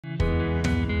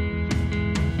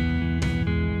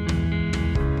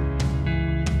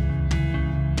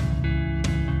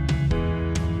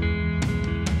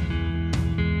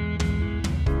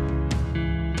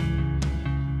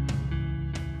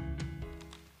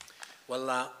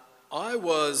I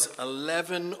was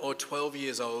 11 or 12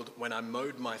 years old when I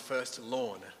mowed my first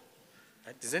lawn.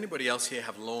 Does anybody else here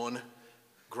have lawn,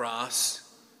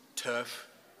 grass, turf?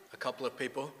 A couple of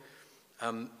people.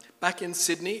 Back in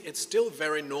Sydney, it's still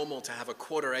very normal to have a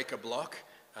quarter-acre block.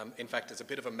 In fact, it's a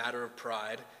bit of a matter of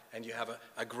pride, and you have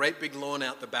a great big lawn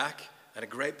out the back and a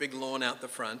great big lawn out the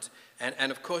front.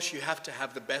 And of course, you have to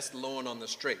have the best lawn on the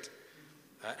street.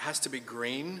 It has to be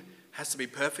green, has to be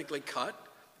perfectly cut.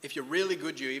 If you're really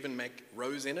good, you even make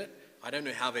rows in it. I don't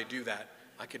know how they do that.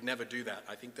 I could never do that.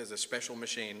 I think there's a special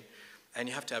machine. And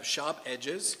you have to have sharp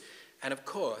edges. And of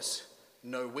course,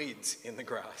 no weeds in the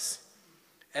grass.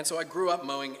 And so I grew up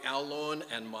mowing our lawn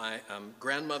and my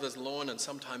grandmother's lawn and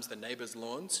sometimes the neighbors'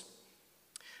 lawns.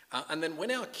 And then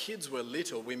when our kids were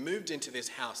little, we moved into this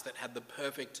house that had the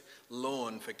perfect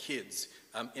lawn for kids.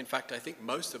 In fact, I think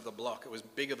most of the block, it was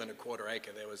bigger than a quarter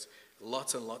acre. There was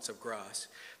lots and lots of grass.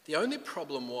 The only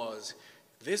problem was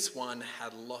this one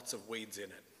had lots of weeds in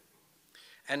it.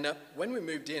 And when we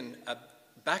moved in,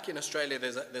 back in Australia,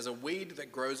 there's a weed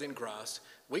that grows in grass.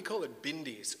 We call it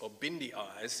bindies or bindi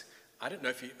eyes. I don't know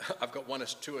if I've got one or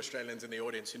two Australians in the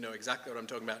audience who know exactly what I'm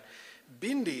talking about.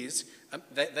 Bindies,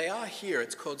 they are here.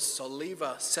 It's called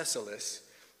Soliva sessilis.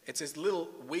 It's this little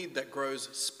weed that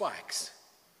grows spikes.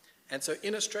 And so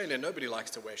in Australia, nobody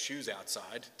likes to wear shoes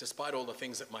outside, despite all the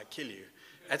things that might kill you.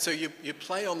 And so you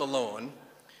play on the lawn,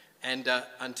 and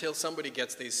until somebody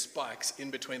gets these spikes in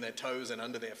between their toes and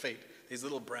under their feet, these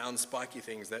little brown spiky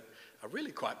things that are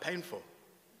really quite painful.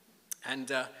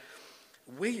 And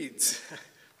weeds.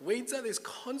 Weeds are this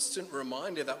constant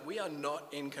reminder that we are not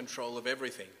in control of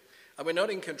everything. And we're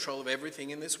not in control of everything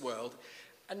in this world.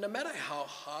 And no matter how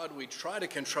hard we try to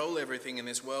control everything in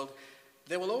this world,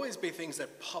 there will always be things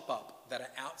that pop up that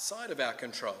are outside of our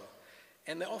control.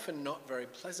 And they're often not very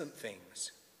pleasant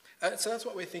things. So that's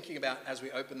what we're thinking about as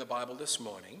we open the Bible this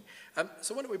morning.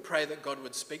 So why don't we pray that God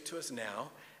would speak to us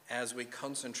now as we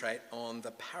concentrate on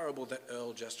the parable that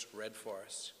Earl just read for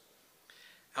us.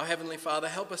 Our Heavenly Father,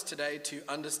 help us today to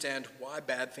understand why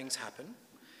bad things happen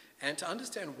and to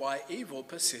understand why evil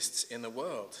persists in the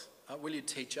world. Will you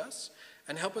teach us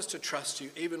and help us to trust you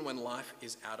even when life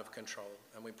is out of control?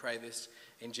 And we pray this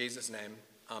in Jesus' name.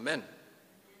 Amen.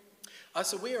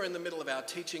 So we are in the middle of our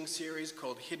teaching series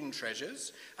called Hidden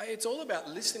Treasures. It's all about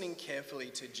listening carefully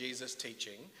to Jesus'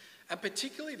 teaching, and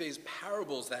particularly these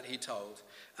parables that he told,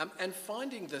 and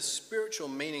finding the spiritual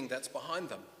meaning that's behind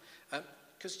them.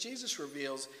 Because Jesus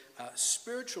reveals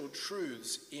spiritual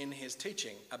truths in his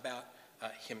teaching about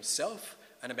himself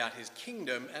and about his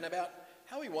kingdom and about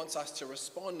how he wants us to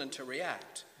respond and to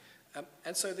react.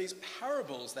 And so these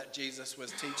parables that Jesus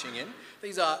was teaching in,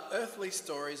 these are earthly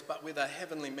stories but with a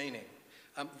heavenly meaning.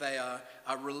 They are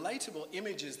relatable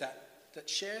images that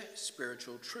share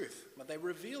spiritual truth, but they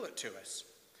reveal it to us.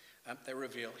 They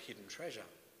reveal hidden treasure.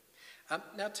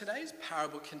 Now today's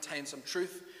parable contains some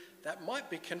truth that might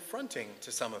be confronting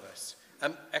to some of us.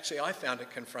 Actually, I found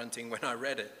it confronting when I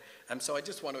read it. So I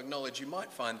just want to acknowledge you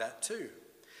might find that too.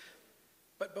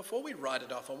 But before we write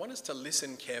it off, I want us to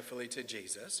listen carefully to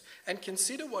Jesus and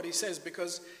consider what he says,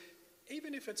 because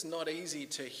even if it's not easy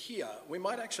to hear, we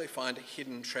might actually find a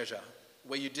hidden treasure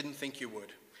where you didn't think you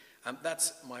would.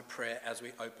 That's my prayer as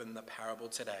we open the parable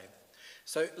today.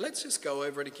 So let's just go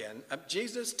over it again.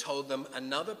 Jesus told them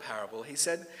another parable. He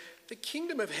said, "The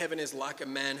kingdom of heaven is like a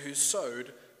man who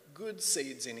sowed good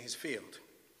seeds in his field."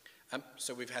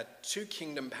 So we've had two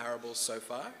kingdom parables so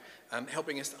far,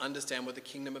 helping us to understand what the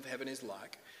kingdom of heaven is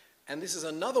like. And this is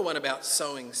another one about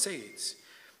sowing seeds.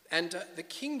 And the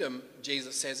kingdom,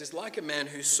 Jesus says, is like a man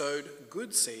who sowed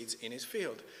good seeds in his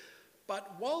field.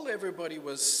 But while everybody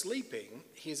was sleeping,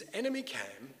 his enemy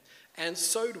came and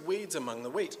sowed weeds among the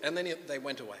wheat, and then they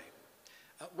went away.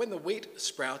 When the wheat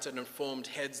sprouted and formed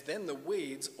heads, then the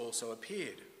weeds also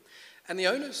appeared. And the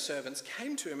owner's servants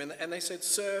came to him and they said,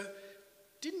 "Sir,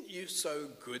 didn't you sow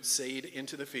good seed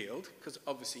into the field?" Because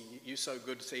obviously you sow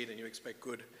good seed and you expect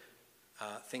good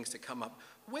things to come up.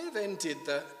 "Where then did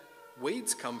the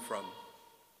weeds come from?"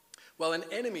 "Well, an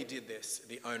enemy did this,"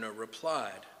 the owner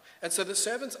replied. And so the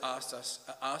servants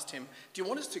asked him, "Do you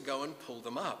want us to go and pull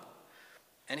them up?"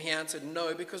 And he answered,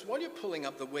 "No, because while you're pulling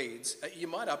up the weeds, you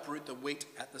might uproot the wheat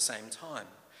at the same time.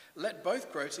 Let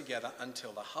both grow together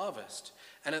until the harvest.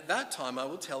 And at that time I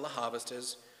will tell the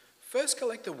harvesters, first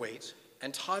collect the wheat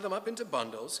and tie them up into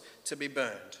bundles to be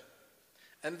burned,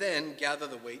 and then gather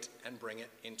the wheat and bring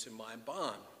it into my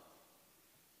barn."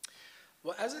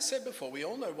 Well, as I said before, we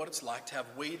all know what it's like to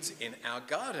have weeds in our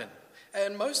garden.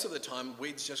 And most of the time,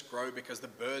 weeds just grow because the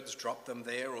birds dropped them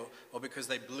there or because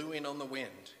they blew in on the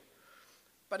wind.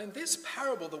 But in this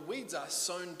parable, the weeds are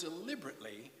sown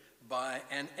deliberately by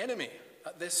an enemy.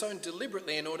 They're sown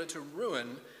deliberately in order to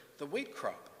ruin the wheat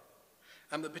crop.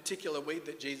 The particular wheat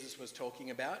that Jesus was talking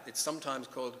about, it's sometimes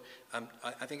called,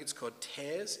 I think it's called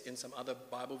tares in some other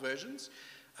Bible versions.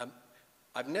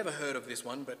 I've never heard of this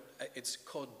one, but it's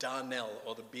called darnel,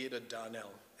 or the bearded darnel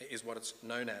is what it's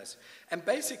known as. And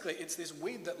basically it's this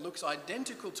weed that looks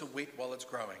identical to wheat while it's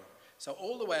growing. So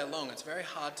all the way along, it's very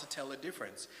hard to tell the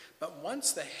difference. But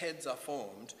once the heads are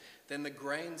formed, then the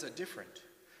grains are different.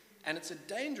 And it's a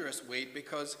dangerous weed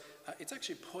because it's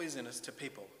actually poisonous to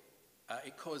people.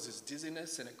 It causes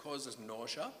dizziness and it causes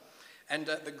nausea. And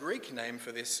the Greek name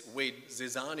for this weed,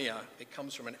 zizania, it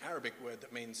comes from an Arabic word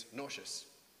that means nauseous.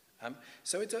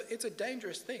 So it's a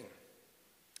dangerous thing.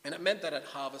 And it meant that at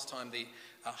harvest time, the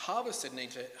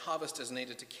harvesters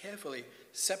needed to carefully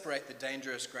separate the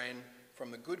dangerous grain from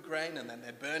the good grain, and then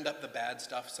they burned up the bad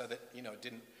stuff so that it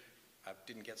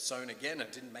didn't get sown again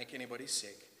and didn't make anybody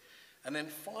sick. And then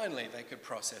finally they could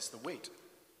process the wheat.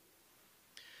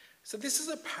 So this is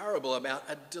a parable about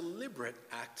a deliberate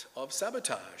act of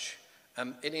sabotage.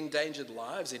 It endangered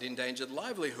lives, it endangered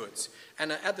livelihoods.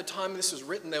 And at the time this was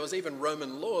written, there was even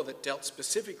Roman law that dealt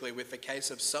specifically with the case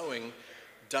of sowing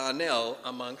darnel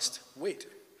amongst wheat.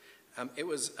 It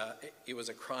was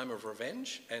a crime of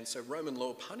revenge, and so Roman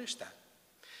law punished that.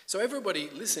 So everybody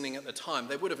listening at the time,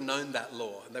 they would have known that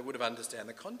law, and they would have understood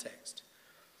the context.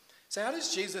 So how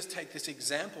does Jesus take this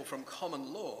example from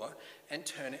common law and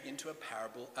turn it into a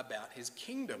parable about his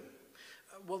kingdom?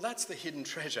 Well, that's the hidden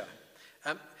treasure.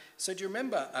 So do you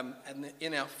remember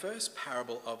in our first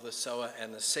parable of the sower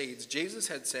and the seeds, Jesus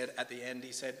had said at the end,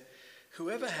 he said,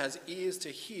 "Whoever has ears to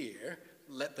hear,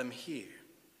 let them hear."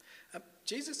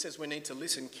 Jesus says we need to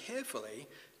listen carefully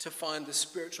to find the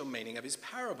spiritual meaning of his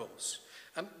parables,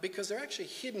 because they're actually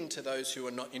hidden to those who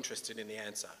are not interested in the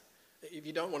answer. If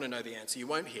you don't want to know the answer, you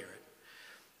won't hear it.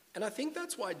 And I think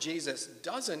that's why Jesus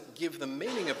doesn't give the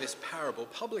meaning of this parable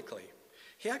publicly.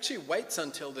 He actually waits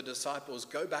until the disciples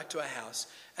go back to a house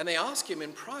and they ask him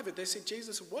in private. They say,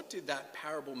 "Jesus, what did that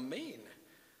parable mean?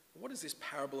 What is this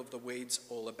parable of the weeds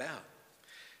all about?"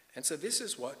 And so this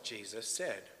is what Jesus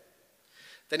said.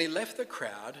 Then he left the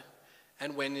crowd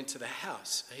and went into the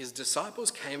house. His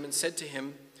disciples came and said to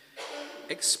him,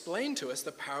 "Explain to us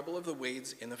the parable of the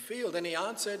weeds in the field." And he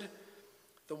answered,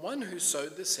 "The one who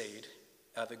sowed the seed,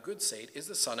 the good seed, is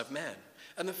the Son of Man.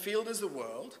 And the field is the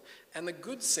world, and the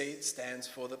good seed stands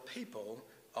for the people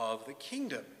of the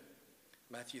kingdom."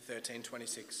 Matthew 13,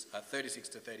 36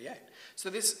 to 38. So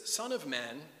this Son of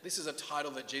Man, this is a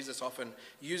title that Jesus often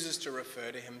uses to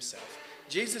refer to himself.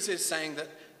 Jesus is saying that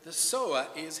the sower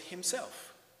is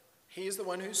himself. He is the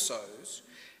one who sows,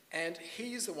 and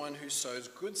he is the one who sows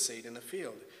good seed in the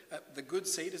field. The good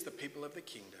seed is the people of the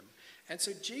kingdom. And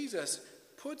so Jesus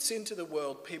puts into the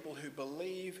world people who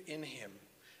believe in him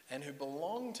and who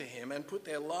belong to him and put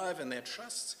their life and their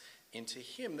trusts into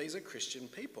him. These are Christian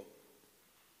people.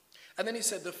 And then he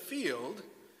said the field,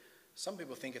 some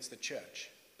people think it's the church,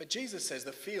 but Jesus says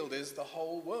the field is the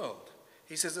whole world.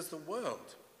 He says it's the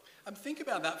world. Think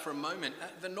about that for a moment.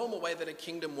 The normal way that a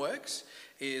kingdom works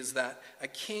is that a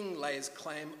king lays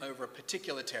claim over a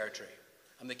particular territory.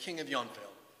 I'm the king of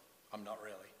Yountville. I'm not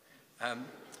really.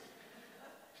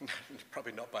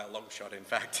 Probably not by a long shot, in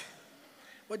fact.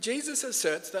 Well, Jesus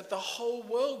asserts that the whole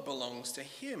world belongs to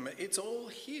him. It's all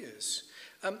his.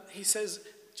 He says,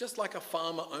 just like a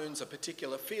farmer owns a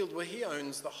particular field, well, he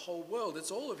owns the whole world.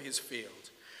 It's all of his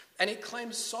field. And he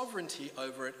claims sovereignty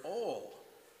over it all.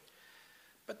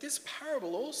 But this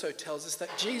parable also tells us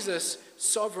that Jesus'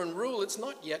 sovereign rule, it's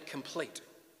not yet complete.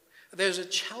 There's a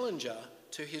challenger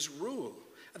to his rule.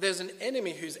 There's an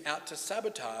enemy who's out to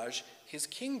sabotage his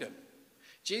kingdom.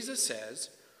 Jesus says,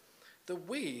 the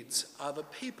weeds are the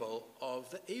people of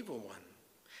the evil one,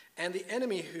 and the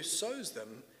enemy who sows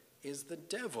them is the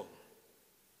devil.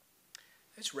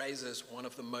 This raises one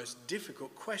of the most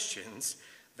difficult questions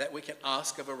that we can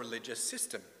ask of a religious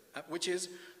system, which is,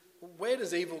 where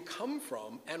does evil come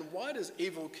from, and why does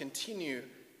evil continue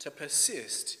to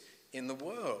persist in the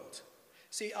world?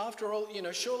 See, after all,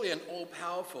 surely an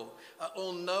all-powerful,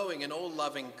 all-knowing and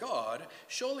all-loving God,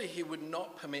 surely he would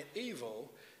not permit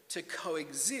evil to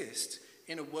coexist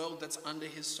in a world that's under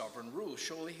his sovereign rule.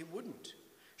 Surely he wouldn't.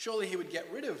 Surely he would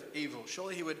get rid of evil.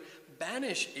 Surely he would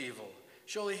banish evil.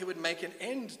 Surely he would make an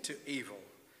end to evil.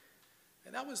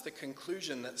 And that was the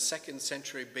conclusion that 2nd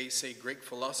century BC Greek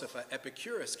philosopher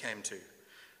Epicurus came to.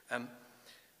 And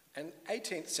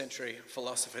 18th century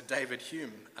philosopher David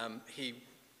Hume, he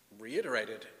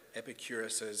reiterated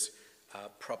Epicurus's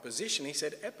proposition. He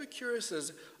said,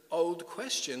 Epicurus's old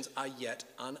questions are yet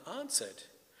unanswered.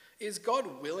 Is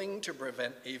God willing to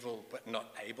prevent evil but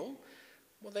not able?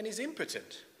 well, then he's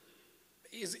impotent.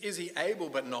 Is he able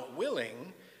but not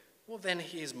willing? Well, then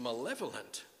he is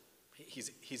malevolent.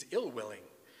 He's ill-willing.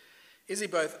 Is he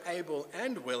both able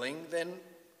and willing? Then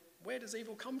where does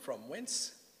evil come from?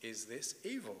 Whence is this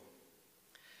evil?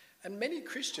 And many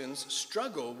Christians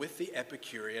struggle with the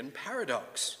Epicurean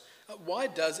paradox. Why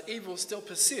does evil still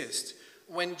persist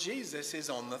when Jesus is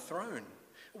on the throne?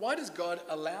 Why does God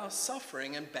allow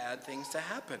suffering and bad things to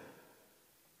happen?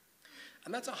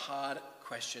 And that's a hard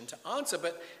question to answer,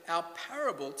 but our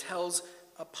parable tells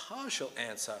a partial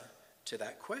answer to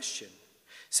that question.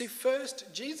 See,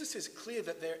 first, Jesus is clear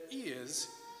that there is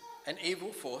an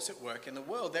evil force at work in the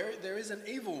world. There is an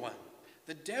evil one,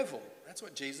 the devil. That's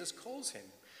what Jesus calls him.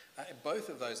 Both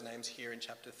of those names here in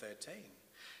chapter 13.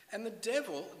 And the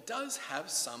devil does have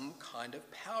some kind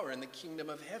of power in the kingdom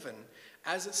of heaven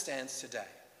as it stands today.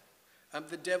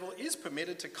 The devil is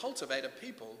permitted to cultivate a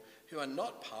people who are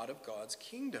not part of God's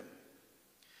kingdom.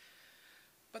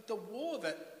 But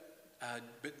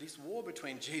this war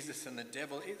between Jesus and the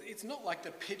devil, it's not like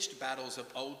the pitched battles of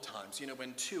old times,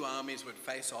 when two armies would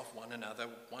face off one another.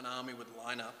 One army would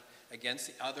line up against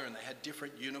the other and they had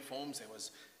different uniforms. There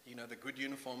was, the good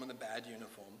uniform and the bad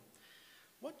uniform.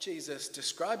 What Jesus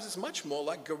describes is much more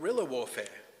like guerrilla warfare.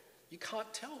 You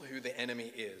can't tell who the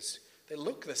enemy is. They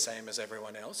look the same as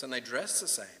everyone else and they dress the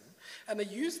same. And they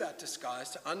use that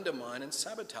disguise to undermine and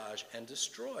sabotage and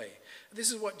destroy.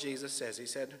 This is what Jesus says. He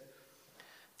said,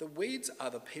 "The weeds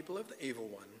are the people of the evil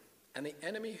one, and the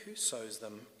enemy who sows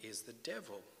them is the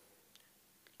devil."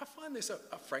 I find this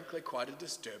frankly quite a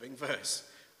disturbing verse.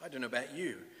 I don't know about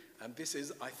you. This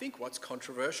is, I think, what's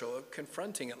controversial, or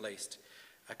confronting at least,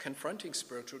 a confronting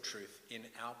spiritual truth in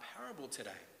our parable today.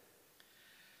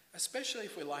 Especially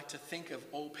if we like to think of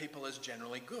all people as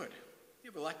generally good.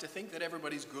 If we like to think that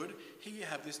everybody's good, here you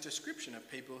have this description of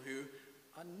people who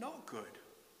are not good.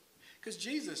 Because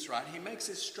Jesus, right, he makes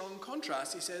this strong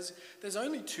contrast. He says there's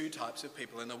only two types of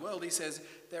people in the world. He says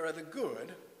there are the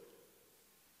good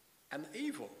and the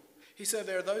evil. He said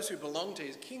there are those who belong to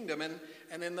his kingdom and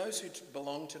then those who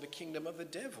belong to the kingdom of the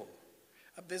devil.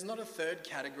 There's not a third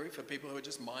category for people who are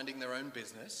just minding their own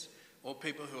business or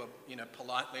people who are,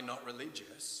 politely not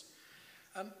religious.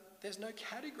 There's no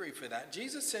category for that.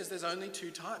 Jesus says there's only two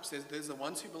types. There's the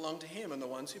ones who belong to him and the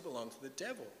ones who belong to the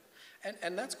devil.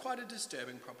 And that's quite a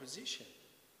disturbing proposition.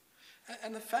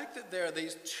 And the fact that there are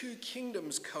these two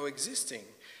kingdoms coexisting,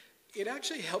 it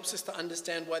actually helps us to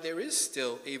understand why there is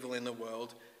still evil in the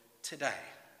world today.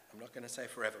 I'm not going to say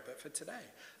forever, but for today.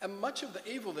 And much of the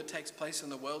evil that takes place in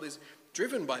the world is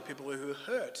driven by people who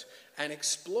hurt and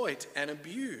exploit and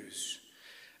abuse.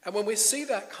 And when we see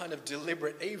that kind of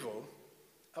deliberate evil,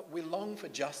 we long for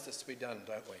justice to be done,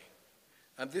 don't we?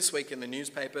 This week in the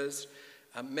newspapers,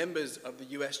 members of the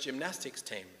US gymnastics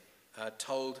team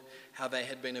told how they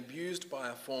had been abused by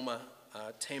a former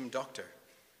team doctor.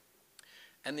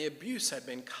 And the abuse had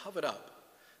been covered up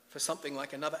for something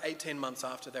like another 18 months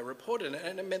after they reported it.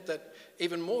 And it meant that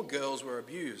even more girls were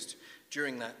abused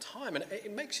during that time. And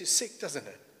it makes you sick, doesn't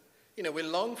it? We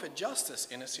long for justice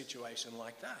in a situation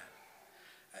like that.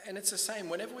 And it's the same.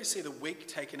 Whenever we see the weak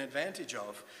taken advantage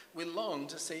of, we long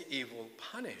to see evil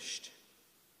punished.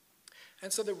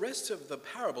 And so the rest of the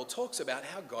parable talks about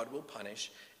how God will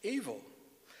punish evil.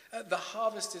 The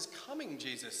harvest is coming,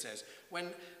 Jesus says, when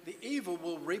the evil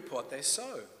will reap what they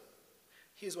sow.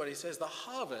 Here's what he says: the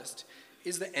harvest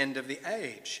is the end of the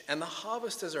age, and the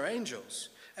harvesters are angels.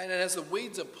 And as the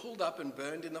weeds are pulled up and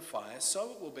burned in the fire,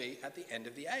 so it will be at the end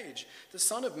of the age. The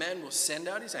Son of Man will send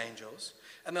out his angels,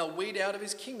 and they'll weed out of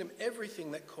his kingdom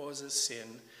everything that causes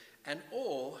sin and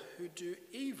all who do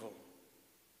evil.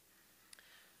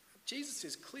 Jesus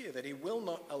is clear that he will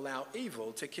not allow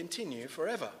evil to continue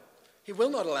forever. He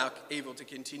will not allow evil to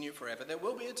continue forever. There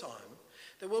will be a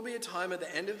time at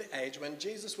the end of the age when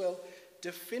Jesus will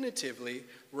definitively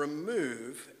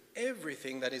remove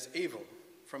everything that is evil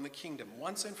from the kingdom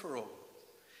once and for all.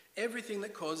 Everything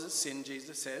that causes sin,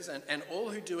 Jesus says, and all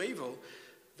who do evil,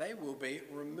 they will be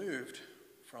removed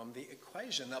from the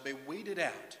equation. They'll be weeded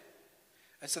out.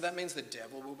 And so that means the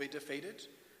devil will be defeated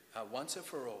once and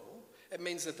for all. It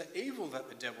means that the evil that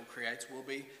the devil creates will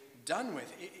be done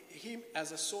with. He,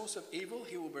 as a source of evil,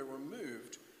 he will be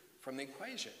removed from the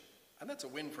equation. And that's a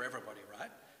win for everybody, right?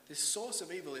 This source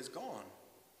of evil is gone.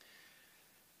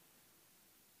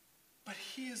 But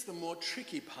here's the more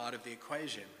tricky part of the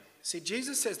equation. See,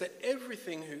 Jesus says that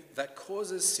everything that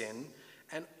causes sin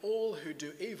and all who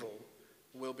do evil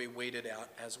will be weeded out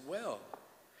as well.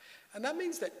 And that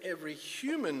means that every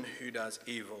human who does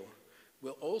evil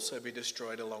will also be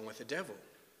destroyed along with the devil.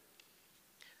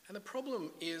 And the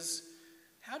problem is,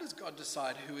 how does God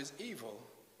decide who is evil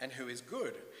and who is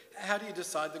good? How do you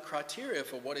decide the criteria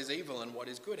for what is evil and what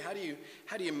is good? How do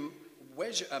you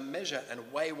measure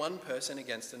and weigh one person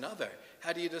against another?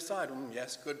 How do you decide,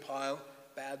 yes, good pile,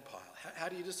 bad pile? How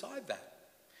do you decide that?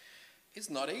 It's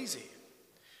not easy.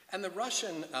 And the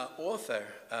Russian author,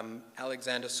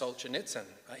 Alexander Solzhenitsyn,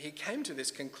 he came to this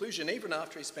conclusion even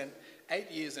after he spent 8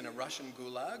 years in a Russian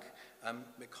gulag,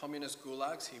 the communist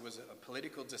gulags. He was a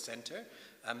political dissenter.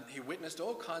 He witnessed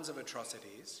all kinds of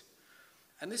atrocities.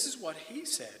 And this is what he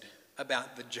said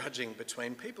about the judging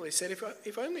between people. He said,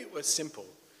 if only it was simple,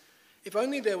 if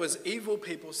only there was evil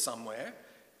people somewhere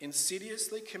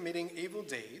insidiously committing evil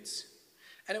deeds,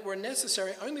 and it were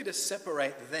necessary only to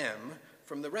separate them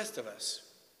from the rest of us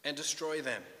and destroy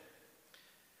them.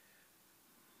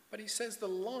 But he says the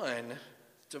line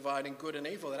dividing good and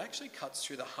evil, it actually cuts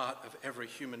through the heart of every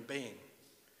human being.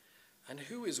 And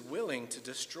who is willing to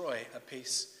destroy a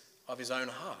piece of his own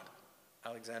heart?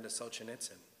 Alexander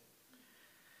Solzhenitsyn.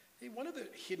 One of the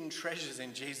hidden treasures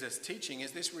in Jesus' teaching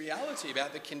is this reality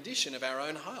about the condition of our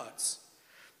own hearts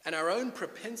and our own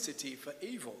propensity for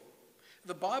evil.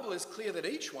 The Bible is clear that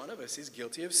each one of us is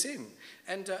guilty of sin.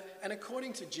 And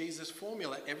according to Jesus'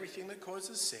 formula, everything that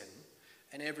causes sin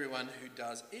and everyone who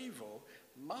does evil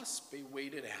must be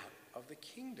weeded out of the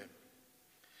kingdom.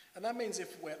 And that means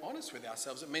if we're honest with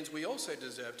ourselves, it means we also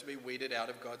deserve to be weeded out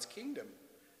of God's kingdom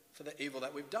for the evil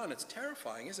that we've done. It's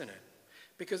terrifying, isn't it?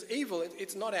 Because evil,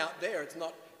 it's not out there. It's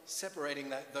not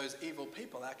separating those evil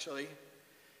people. Actually,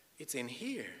 it's in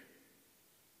here.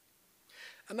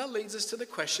 And that leads us to the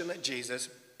question that Jesus'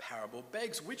 parable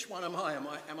begs. Which one am I?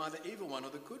 Am I the evil one or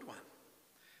the good one?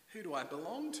 Who do I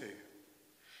belong to?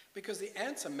 Because the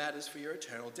answer matters for your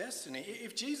eternal destiny.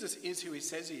 If Jesus is who he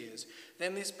says he is,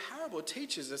 then this parable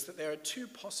teaches us that there are two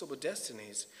possible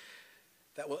destinies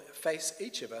that will face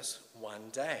each of us one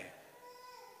day.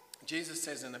 Jesus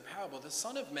says in the parable, the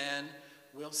Son of Man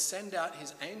will send out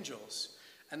his angels,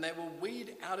 and they will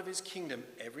weed out of his kingdom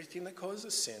everything that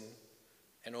causes sin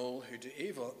and all who do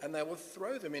evil, and they will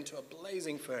throw them into a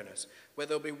blazing furnace where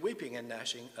there'll be weeping and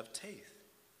gnashing of teeth.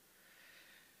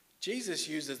 Jesus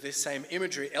uses this same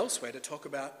imagery elsewhere to talk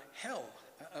about hell,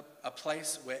 a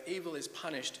place where evil is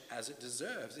punished as it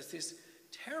deserves. It's this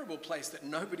terrible place that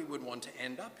nobody would want to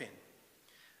end up in.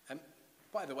 And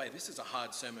by the way, this is a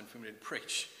hard sermon for me to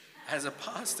preach as a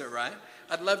pastor, right?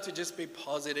 I'd love to just be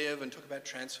positive and talk about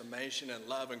transformation and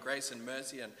love and grace and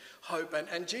mercy and hope,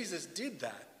 and Jesus did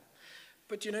that.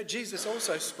 But you know, Jesus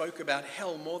also spoke about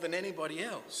hell more than anybody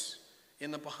else in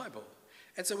the Bible.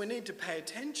 And so we need to pay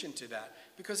attention to that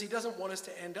because he doesn't want us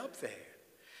to end up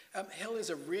there. Hell is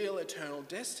a real eternal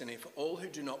destiny for all who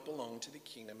do not belong to the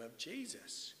kingdom of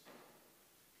Jesus.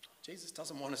 Jesus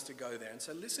doesn't want us to go there. And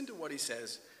so listen to what he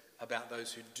says about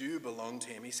those who do belong to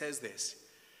him. He says this.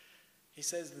 He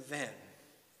says, then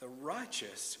the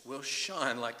righteous will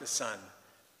shine like the sun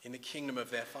in the kingdom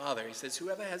of their Father. He says,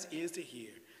 whoever has ears to hear,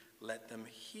 let them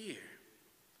hear.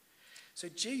 So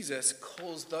Jesus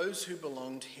calls those who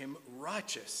belong to him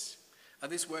righteous.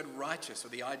 This word righteous, or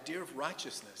the idea of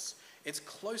righteousness, it's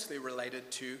closely related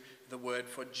to the word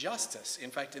for justice. In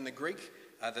fact, in the Greek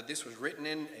that this was written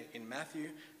in Matthew,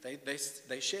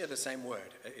 they share the same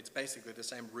word. It's basically the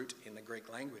same root in the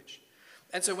Greek language.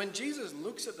 And so when Jesus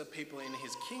looks at the people in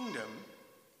his kingdom,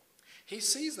 he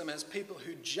sees them as people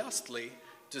who justly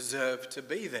deserve to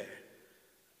be there.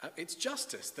 It's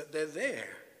justice that they're there.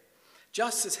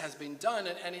 Justice has been done,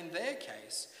 and in their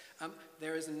case,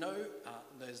 there's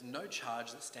no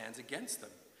charge that stands against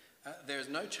them. There is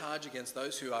no charge against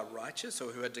those who are righteous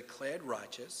or who are declared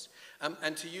righteous.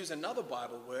 And to use another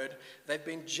Bible word, they've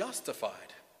been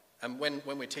justified. And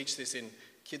when we teach this in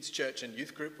kids' church and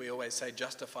youth group, we always say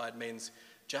justified means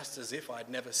just as if I'd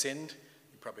never sinned.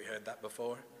 You've probably heard that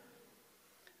before.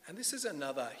 And this is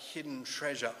another hidden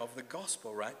treasure of the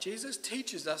gospel, right? Jesus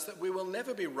teaches us that we will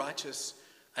never be righteous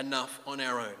enough on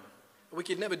our own. We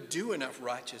could never do enough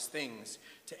righteous things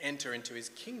to enter into his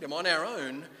kingdom. On our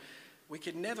own, we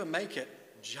could never make it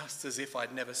just as if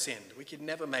I'd never sinned. We could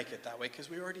never make it that way because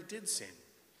we already did sin.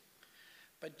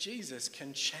 But Jesus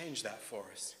can change that for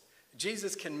us.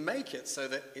 Jesus can make it so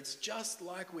that it's just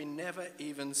like we never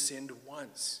even sinned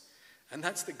once. And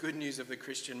that's the good news of the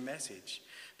Christian message.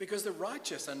 Because the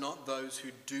righteous are not those who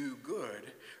do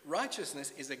good.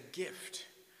 Righteousness is a gift.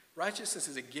 Righteousness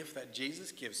is a gift that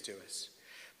Jesus gives to us.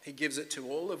 He gives it to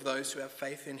all of those who have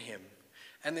faith in him.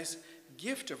 And this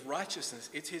gift of righteousness,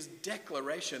 it's his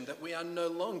declaration that we are no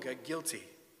longer guilty.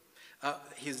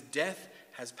 His death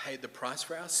has paid the price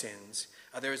for our sins.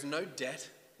 There is no debt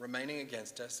remaining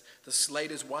against us. The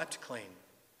slate is wiped clean.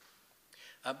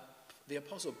 The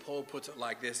Apostle Paul puts it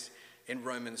like this in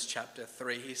Romans chapter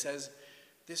 3. He says,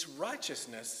 This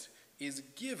righteousness is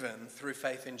given through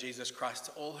faith in Jesus Christ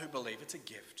to all who believe. It's a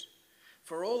gift.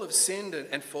 For all have sinned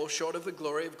and fall short of the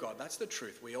glory of God. That's the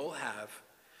truth. We all have.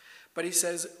 But he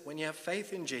says, when you have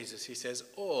faith in Jesus, he says,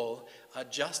 all are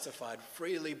justified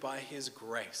freely by his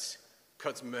grace,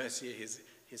 God's mercy,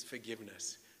 his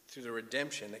forgiveness, through the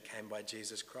redemption that came by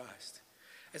Jesus Christ.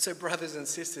 And so, brothers and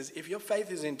sisters, if your faith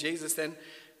is in Jesus, then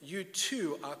you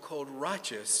too are called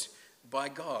righteous by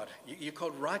God. You're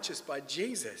called righteous by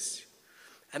Jesus.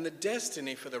 And the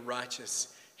destiny for the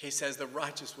righteous, he says, the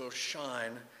righteous will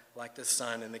shine like the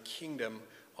sun in the kingdom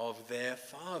of their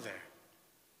Father.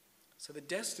 So the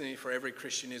destiny for every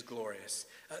Christian is glorious.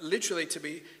 Literally to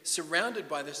be surrounded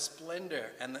by the splendor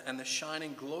and the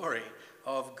shining glory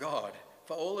of God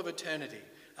for all of eternity.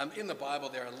 In the Bible,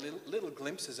 there are little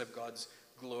glimpses of God's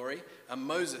glory.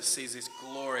 Moses sees this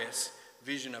glorious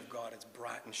vision of God. It's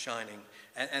bright and shining.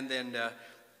 And then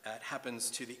it happens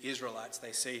to the Israelites.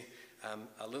 They see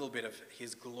a little bit of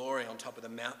his glory on top of the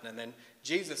mountain. And then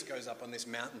Jesus goes up on this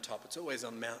mountaintop. It's always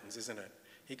on mountains, isn't it?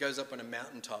 He goes up on a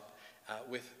mountaintop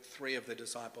with 3 of the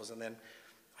disciples. And then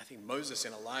I think Moses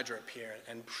and Elijah appear.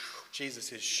 And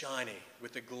Jesus is shining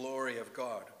with the glory of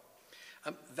God.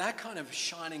 That kind of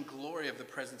shining glory of the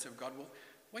presence of God, well,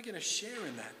 we're going to share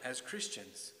in that as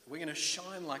Christians. We're going to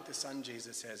shine like the sun,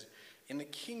 Jesus says, in the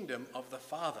kingdom of the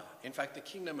Father. In fact, the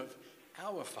kingdom of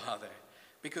our Father.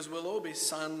 Because we'll all be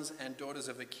sons and daughters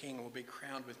of the King. We'll be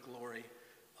crowned with glory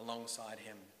alongside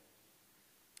him.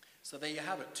 So there you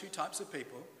have it. 2 types of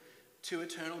people, 2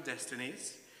 eternal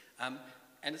destinies. And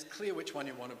it's clear which one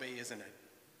you want to be, isn't it?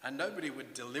 And nobody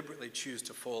would deliberately choose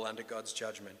to fall under God's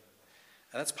judgment.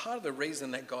 And that's part of the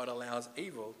reason that God allows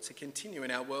evil to continue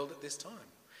in our world at this time.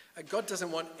 God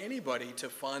doesn't want anybody to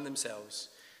find themselves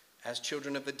as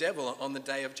children of the devil on the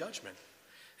day of judgment.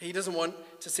 He doesn't want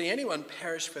to see anyone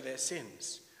perish for their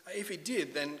sins. If he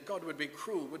did, then God would be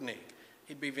cruel, wouldn't he?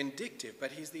 He'd be vindictive,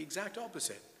 but he's the exact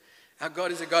opposite. Our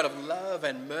God is a God of love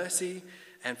and mercy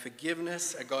and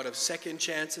forgiveness, a God of second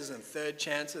chances and third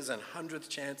chances and 100th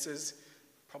chances,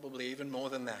 probably even more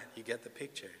than that. You get the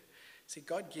picture. See,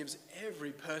 God gives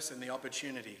every person the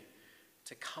opportunity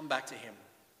to come back to him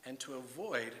and to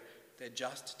avoid their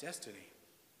just destiny.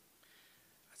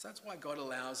 So that's why God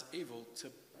allows evil to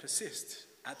persist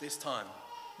at this time.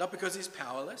 Not because he's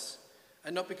powerless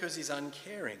and not because he's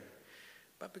uncaring,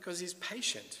 but because he's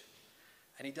patient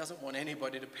and he doesn't want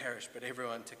anybody to perish but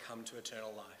everyone to come to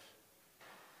eternal life.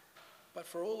 But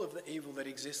for all of the evil that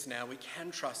exists now, we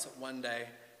can trust that one day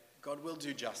God will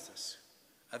do justice,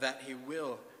 that he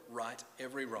will right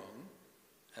every wrong,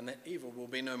 and that evil will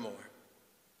be no more.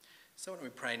 So why don't we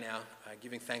pray now,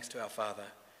 giving thanks to our Father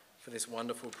for this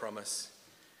wonderful promise.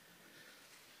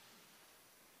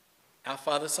 Our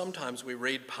Father, sometimes we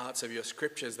read parts of your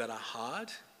scriptures that are hard.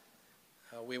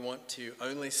 We want to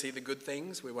only see the good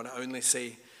things. We want to only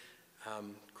see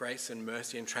grace and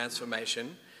mercy and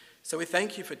transformation. So we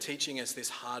thank you for teaching us this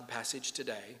hard passage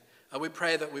today. We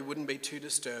pray that we wouldn't be too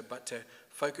disturbed, but to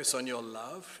focus on your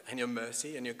love and your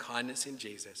mercy and your kindness in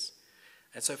Jesus.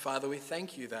 And so, Father, we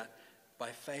thank you that by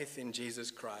faith in Jesus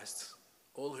Christ,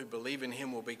 all who believe in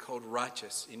him will be called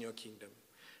righteous in your kingdom.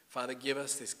 Father, give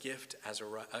us this gift as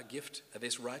a gift,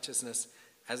 this righteousness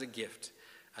as a gift,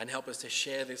 and help us to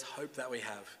share this hope that we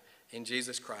have in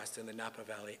Jesus Christ in the Napa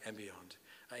Valley and beyond.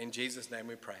 In Jesus' name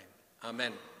we pray.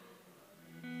 Amen.